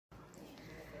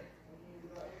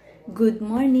Good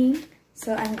morning.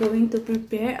 So I'm going to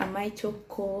prepare a My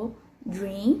Choco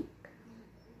drink.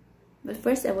 But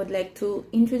first I would like to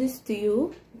introduce to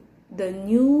you the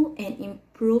new and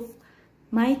improved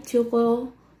My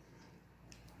Choco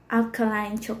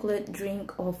Alkaline chocolate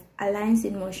drink of Alliance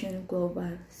in Motion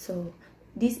Global. So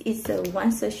this is a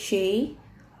one sachet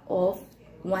of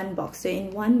one box. So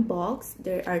in one box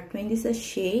there are 20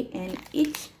 sachets and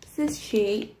each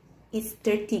sachet is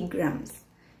 30 grams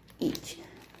each.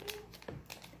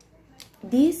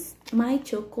 This My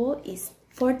Choco is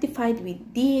fortified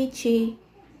with DHA,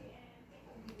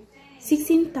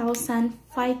 16,000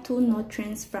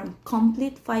 phytonutrients from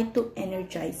Complete Phyto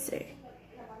Energizer.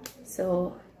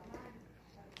 So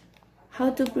how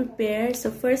to prepare?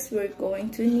 So first we're going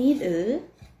to need a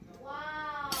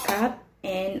cup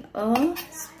and a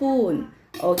spoon.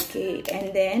 Okay,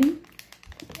 and then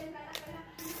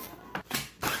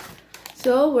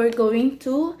so we're going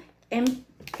to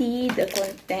empty the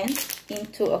content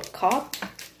into a cup.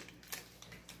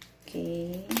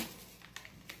 Okay.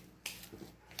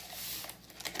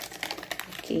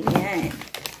 Okay, yan.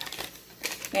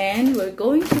 And we're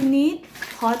going to need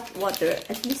hot water,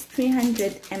 at least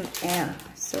 300 ml.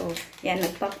 So, yan,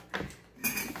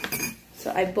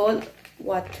 so I boiled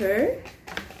water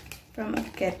from a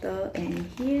kettle, and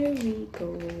here we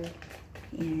go.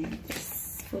 And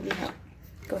it's fully hot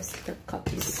because the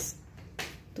cup is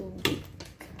too big.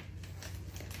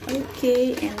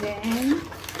 Okay, and then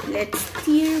let's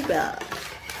stir well.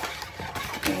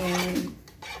 And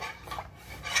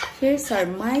here's our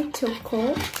My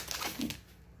Choco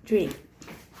drink.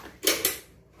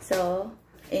 So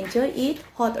enjoy it,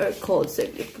 hot or cold. So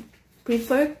if you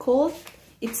prefer cold,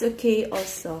 it's okay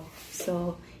also.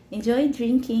 So enjoy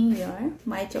drinking your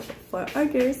My Choco. For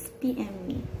orders, PM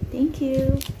me. Thank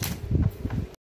you.